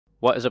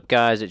What is up,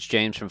 guys? It's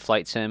James from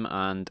Flight Sim,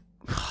 and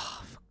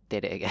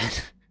did it again.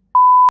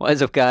 What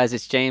is up, guys?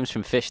 It's James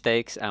from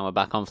FishStakes, and we're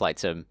back on Flight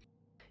Sim.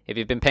 If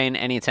you've been paying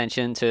any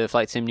attention to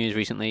Flight Sim news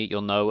recently,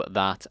 you'll know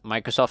that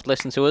Microsoft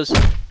listened to us,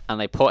 and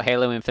they put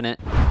Halo Infinite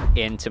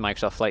into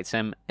Microsoft Flight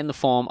Sim in the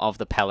form of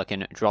the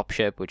Pelican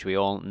dropship, which we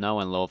all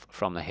know and love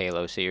from the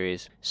Halo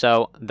series.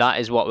 So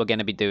that is what we're going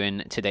to be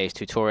doing today's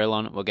tutorial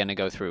on. We're going to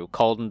go through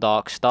cold and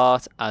dark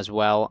start, as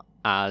well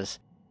as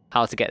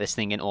how to get this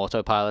thing in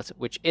autopilot,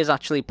 which is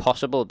actually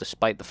possible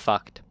despite the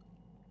fact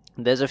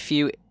there's a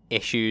few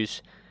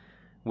issues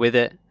with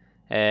it,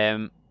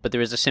 but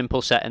there is a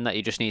simple setting that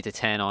you just need to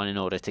turn on in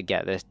order to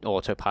get this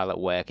autopilot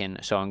working.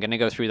 So I'm going to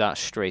go through that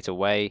straight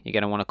away. You're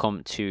going to want to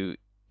come to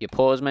your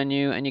pause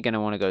menu, and you're going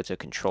to want to go to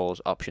controls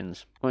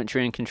options. Once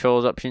you're in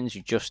controls options,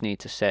 you just need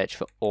to search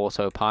for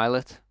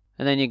autopilot,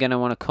 and then you're going to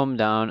want to come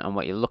down, and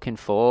what you're looking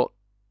for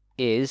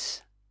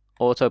is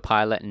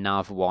autopilot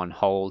nav 1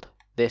 hold.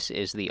 This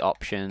is the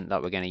option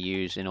that we're going to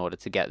use in order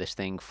to get this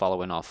thing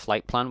following our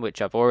flight plan,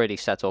 which I've already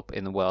set up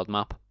in the world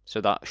map,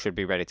 so that should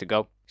be ready to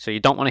go. So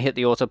you don't want to hit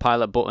the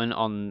autopilot button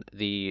on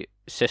the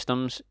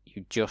systems,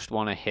 you just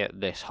want to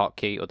hit this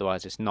hotkey,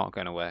 otherwise it's not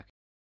going to work.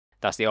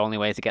 That's the only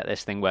way to get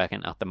this thing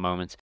working at the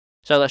moment.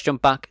 So let's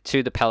jump back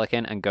to the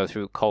Pelican and go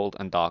through cold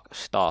and dark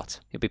start.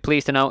 You'll be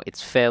pleased to know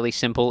it's fairly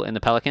simple in the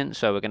Pelican,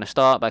 so we're going to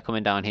start by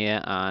coming down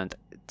here and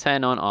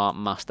turn on our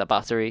master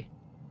battery,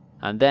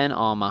 and then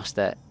our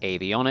master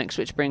avionics,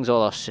 which brings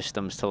all our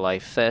systems to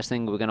life. First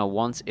thing we're going to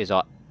want is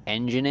our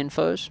engine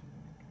infos,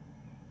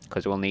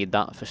 because we'll need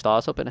that for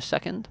startup in a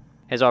second.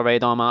 Here's our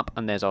radar map,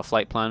 and there's our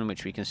flight plan,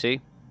 which we can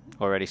see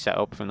already set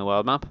up from the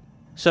world map.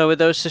 So with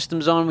those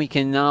systems on, we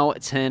can now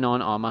turn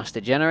on our master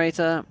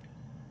generator,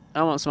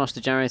 and once the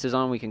master generator's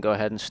on, we can go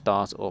ahead and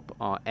start up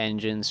our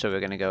engines. So we're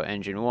going to go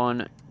engine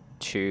 1,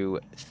 2,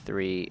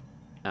 3,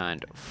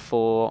 and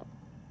 4,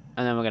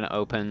 and then we're going to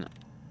open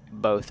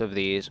both of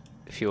these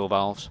fuel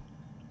valves.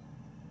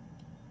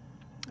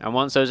 And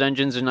once those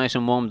engines are nice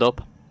and warmed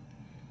up,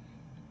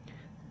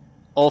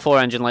 all 4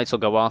 engine lights will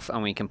go off,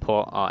 and we can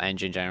put our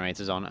engine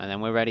generators on, and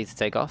then we're ready to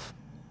take off.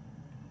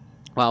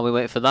 While we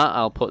wait for that,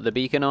 I'll put the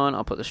beacon on,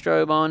 I'll put the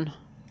strobe on,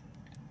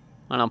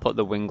 and I'll put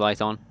the wing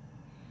light on.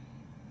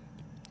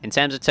 In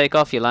terms of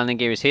takeoff, your landing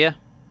gear is here.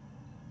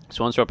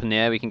 So once we're up in the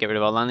air, we can get rid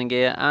of our landing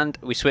gear, and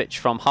we switch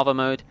from hover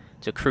mode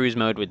to cruise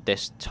mode with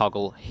this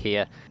toggle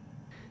here.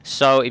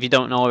 So if you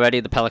don't know already,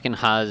 the Pelican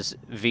has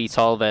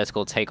VTOL,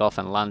 vertical takeoff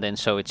and landing,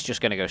 so it's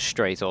just going to go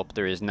straight up.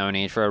 There is no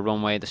need for a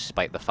runway,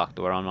 despite the fact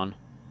that we're on one.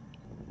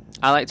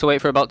 I like to wait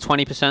for about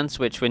 20%,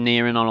 which we're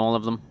nearing on all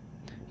of them.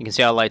 You can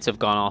see our lights have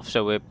gone off,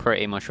 so we're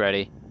pretty much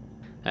ready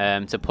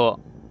to put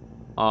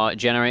our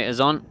generators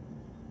on.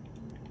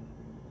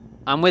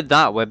 And with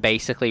that, we're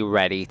basically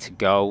ready to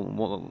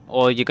go.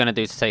 All you're going to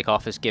do to take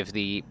off is give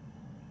the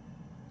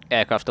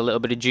aircraft a little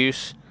bit of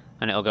juice,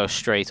 and it'll go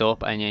straight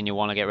up, and then you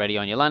want to get ready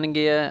on your landing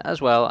gear,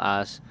 as well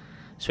as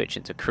switch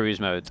into cruise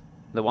mode.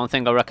 The one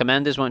thing I'll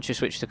recommend is once you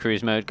switch to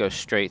cruise mode, go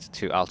straight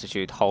to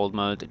altitude hold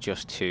mode,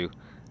 just to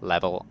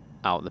level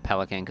out the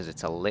Pelican, because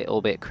it's a little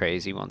bit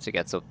crazy once it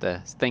gets up there.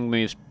 This thing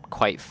moves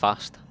quite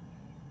fast.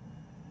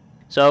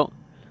 So, a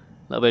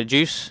little bit of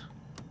juice.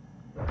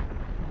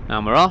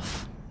 Now we're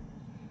off.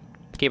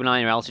 Keep an eye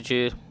on your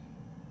altitude.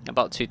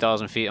 About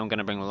 2,000 feet, I'm going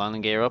to bring the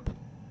landing gear up.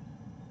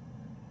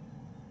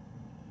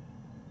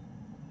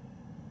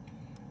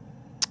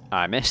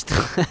 I missed.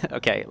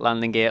 Okay,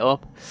 landing gear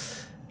up.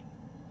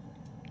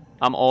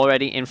 I'm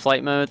already in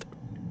flight mode.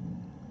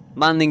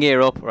 Landing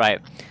gear up,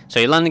 right. So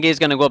your landing gear is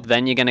going to go up,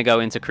 then you're going to go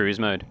into cruise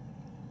mode.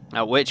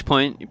 At which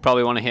point, you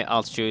probably want to hit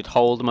altitude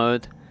hold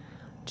mode,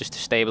 just to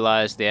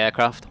stabilize the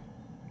aircraft.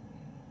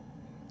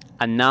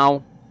 And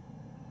now,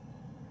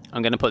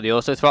 I'm going to put the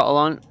auto throttle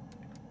on,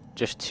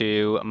 just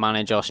to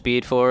manage our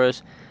speed for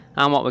us.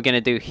 And what we're going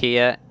to do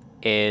here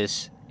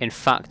is, in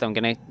fact, I'm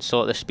going to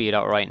sort the speed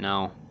out right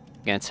now.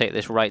 I'm going to take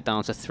this right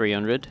down to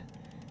 300.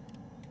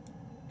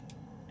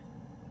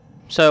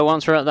 So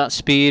once we're at that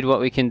speed, what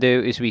we can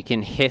do is we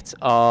can hit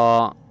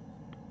our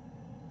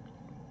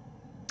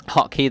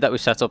hotkey that we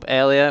set up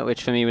earlier,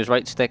 which for me was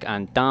right stick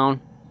and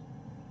down.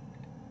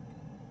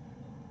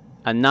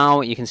 And now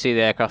you can see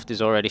the aircraft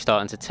is already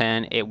starting to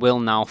turn. It will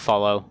now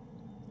follow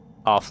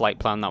our flight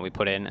plan that we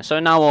put in. So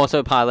now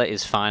autopilot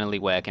is finally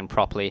working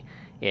properly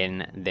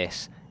in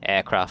this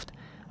aircraft.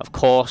 Of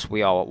course,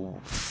 we are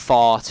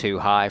far too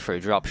high for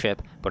a dropship,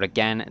 but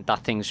again,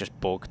 that thing's just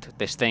bugged.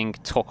 This thing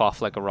took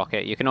off like a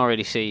rocket. You can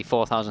already see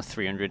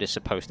 4,300 is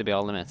supposed to be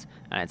our limit,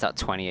 and it's at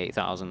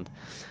 28,000.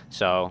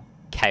 So,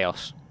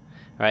 chaos.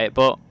 Right,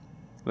 but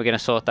we're going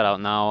to sort that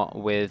out now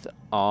with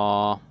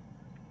our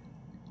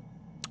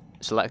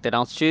selected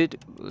altitude.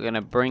 We're going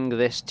to bring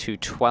this to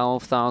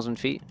 12,000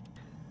 feet.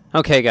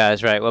 Okay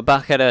guys, right, we're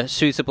back at a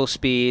suitable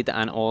speed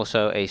and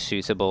also a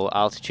suitable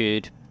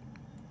altitude.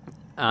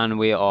 And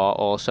we are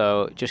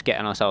also just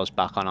getting ourselves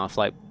back on our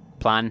flight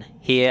plan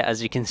here,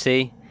 as you can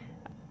see.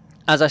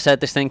 As I said,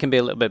 this thing can be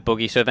a little bit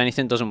buggy, so if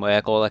anything doesn't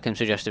work, all I can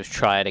suggest is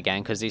try it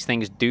again, because these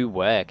things do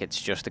work. It's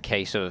just a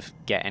case of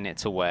getting it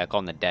to work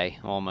on the day,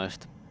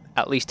 almost.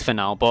 at least for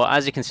now. But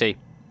as you can see,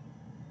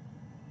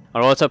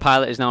 our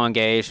autopilot is now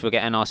engaged. We're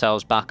getting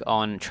ourselves back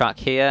on track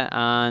here,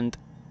 and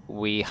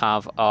we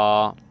have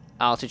our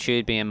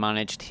altitude being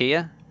managed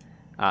here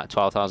at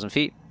 12,000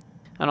 feet,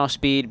 and our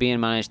speed being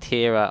managed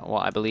here at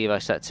what I believe I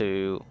set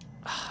to,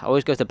 I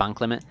always go to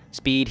bank limit,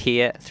 speed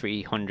here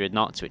 300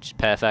 knots, which is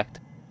perfect,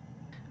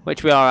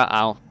 which we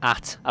are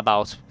at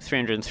about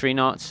 303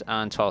 knots,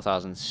 and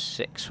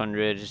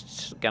 12,600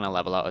 is going to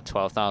level out at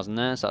 12,000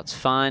 there, so that's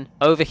fine.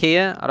 Over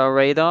here at our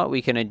radar,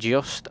 we can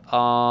adjust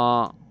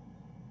our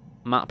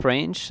map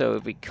range, so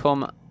if we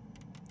come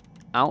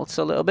out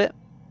a little bit,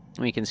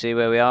 we can see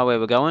where we are, where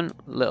we're going,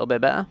 a little bit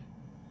better.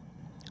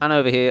 And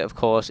over here, of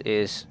course,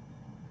 is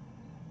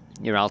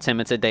your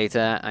altimeter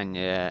data and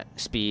your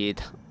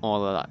speed,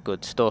 all of that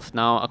good stuff.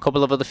 Now, a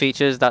couple of other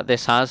features that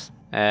this has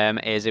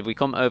is if we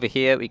come over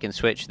here, we can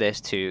switch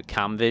this to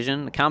cam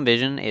vision. Cam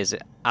vision is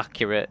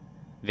accurate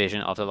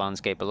vision of the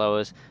landscape below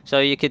us. So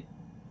you could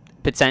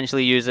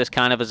potentially use this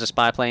kind of as a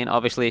spy plane.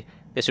 Obviously,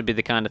 this would be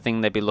the kind of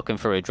thing they'd be looking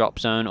for a drop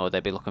zone, or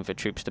they'd be looking for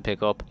troops to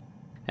pick up.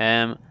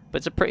 But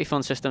it's a pretty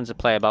fun system to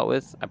play about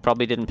with. I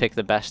probably didn't pick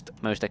the best,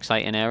 most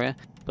exciting area,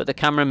 but the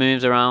camera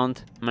moves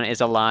around, and it is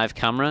a live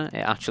camera. It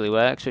actually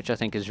works, which I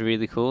think is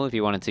really cool. If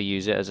you wanted to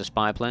use it as a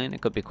spy plane,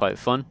 it could be quite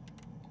fun.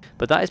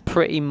 But that is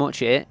pretty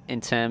much it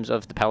in terms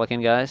of the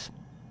Pelican, guys.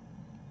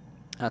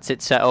 That's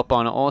it set up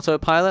on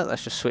autopilot.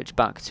 Let's just switch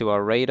back to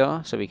our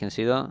radar so we can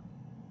see that.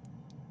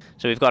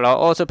 So we've got our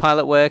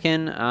autopilot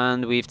working,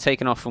 and we've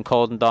taken off from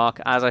cold and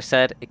dark. As I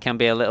said, it can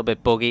be a little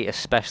bit buggy,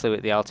 especially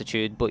with the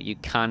altitude, but you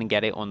can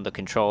get it under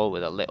control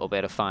with a little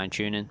bit of fine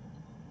tuning.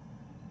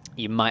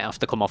 You might have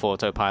to come off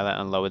autopilot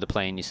and lower the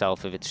plane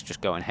yourself if it's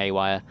just going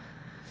haywire,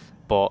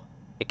 but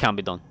it can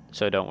be done,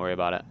 so don't worry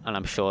about it. And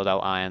I'm sure they'll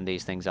iron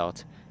these things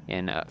out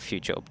in a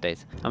future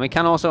update. And we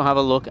can also have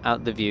a look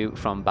at the view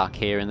from back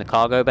here in the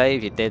cargo bay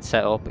if you did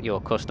set up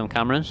your custom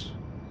cameras,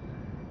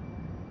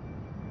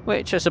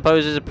 which I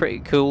suppose is a pretty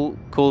cool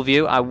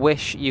view. I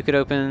wish you could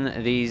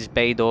open these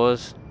bay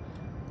doors.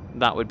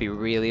 That would be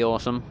really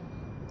awesome,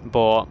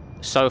 but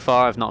so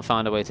far I've not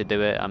found a way to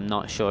do it. I'm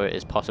not sure it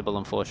is possible,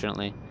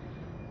 unfortunately,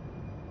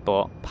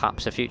 but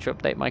perhaps a future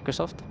update,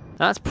 Microsoft.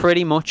 That's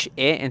pretty much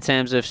it in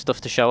terms of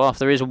stuff to show off.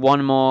 There is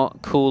one more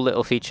cool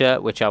little feature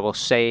which I will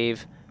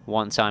save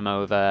once I'm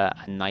over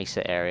a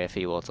nicer area for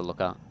you all to look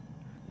at.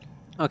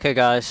 Okay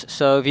guys,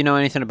 so if you know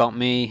anything about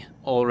me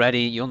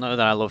already, you'll know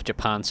that I love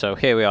Japan, so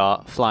here we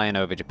are flying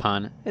over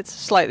Japan. It's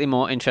slightly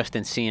more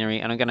interesting scenery,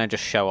 and I'm going to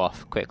just show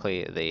off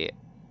quickly the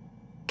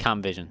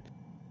cam vision.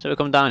 So we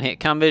come down, hit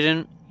cam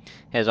vision,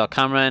 here's our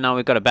camera. Now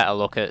we've got a better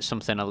look at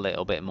something a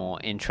little bit more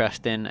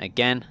interesting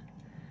again.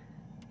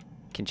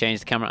 Can change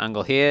the camera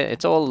angle here.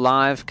 It's all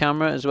live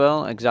camera as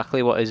well.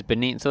 Exactly what is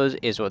beneath us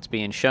is what's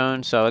being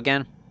shown, so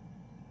again,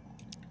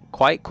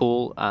 quite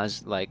cool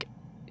as like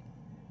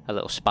a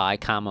little spy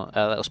cam, or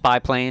a little spy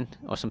plane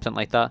or something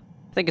like that.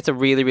 I think it's a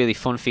really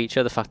fun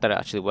feature. The fact that it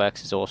actually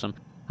works is awesome.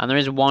 And there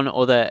is one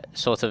other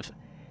sort of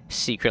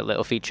secret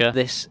little feature.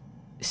 This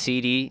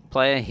CD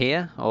player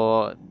here,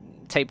 or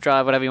tape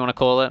drive, whatever you want to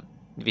call it,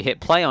 if you hit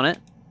play on it,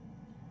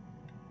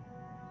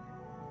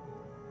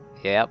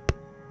 yep,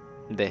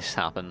 this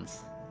happens.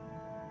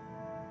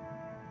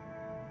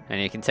 And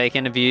you can take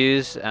in the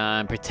views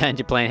and pretend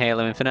you're playing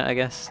Halo Infinite, I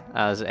guess,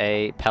 as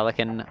a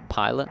Pelican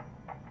pilot.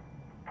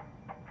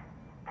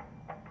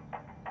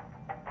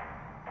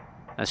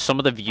 And some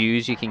of the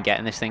views you can get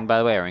in this thing, by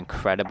the way, are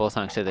incredible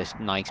thanks to this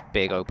nice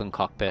big open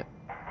cockpit.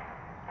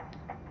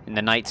 In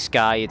the night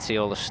sky, you'd see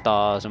all the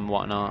stars and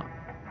whatnot.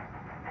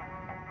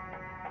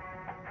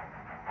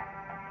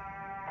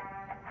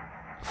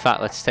 In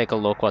fact, let's take a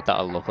look what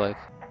that'll look like.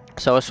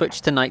 So I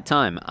switched to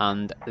nighttime,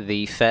 and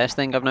the first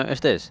thing I've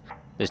noticed is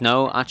there's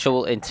no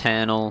actual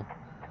internal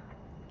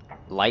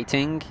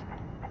lighting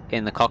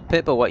in the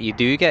cockpit, but what you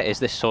do get is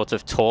this sort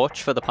of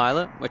torch for the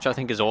pilot, which I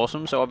think is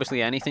awesome. So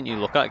obviously anything you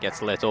look at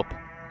gets lit up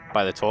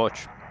by the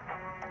torch,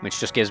 which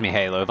just gives me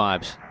Halo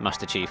vibes.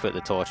 Master Chief with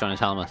the torch on his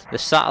helmet. The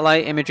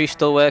satellite imagery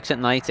still works at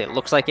night. It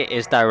looks like it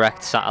is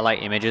direct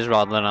satellite images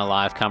rather than a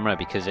live camera,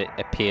 because it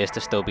appears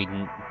to still be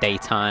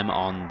daytime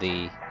on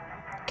the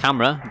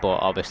camera, but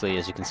obviously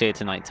as you can see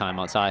it's nighttime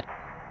outside.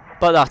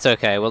 But that's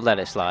okay, we'll let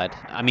it slide.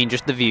 I mean,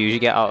 just the views you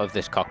get out of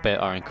this cockpit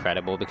are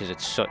incredible because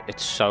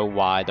it's so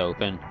wide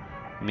open.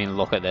 I mean,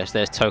 look at this.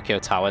 There's Tokyo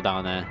Tower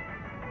down there.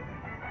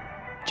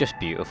 Just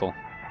beautiful.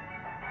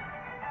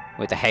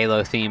 With the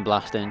Halo theme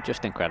blasting,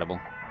 just incredible.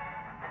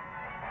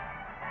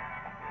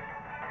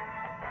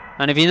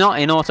 And if you're not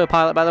in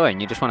autopilot, by the way,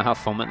 and you just want to have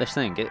fun with this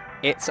thing,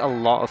 it's a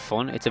lot of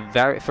fun. It's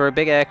for a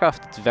big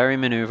aircraft, it's very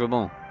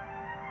maneuverable.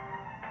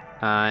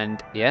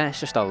 And yeah, it's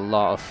just a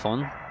lot of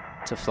fun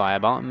to fly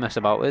about and mess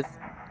about with.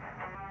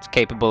 It's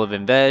capable of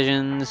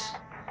inversions,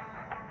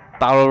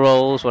 barrel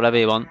rolls, whatever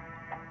you want.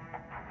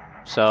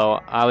 So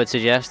I would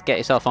suggest get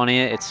yourself on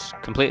here. It's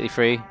completely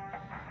free.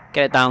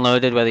 Get it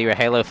downloaded whether you're a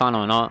Halo fan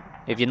or not.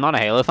 If you're not a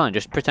Halo fan,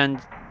 just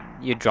pretend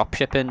you're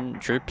dropshipping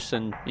troops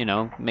and, you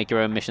know, make your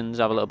own missions,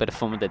 have a little bit of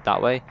fun with it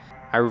that way.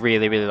 I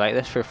really, really like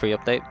this for a free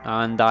update,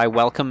 and I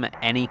welcome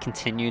any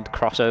continued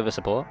crossover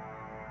support.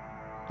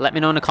 Let me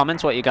know in the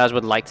comments what you guys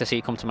would like to see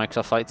come to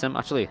Microsoft Flight Sim.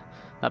 Actually,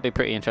 that'd be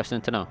pretty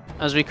interesting to know.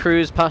 As we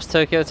cruise past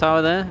Tokyo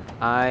Tower there,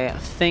 I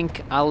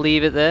think I'll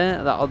leave it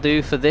there. That'll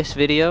do for this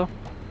video.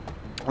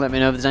 Let me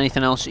know if there's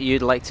anything else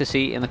you'd like to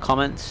see in the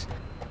comments.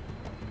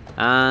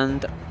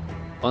 And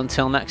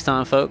until next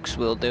time, folks,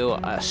 we'll do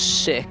a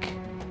sick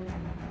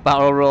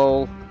barrel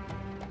roll.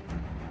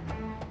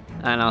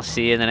 And I'll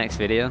see you in the next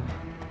video.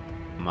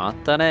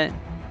 Matane.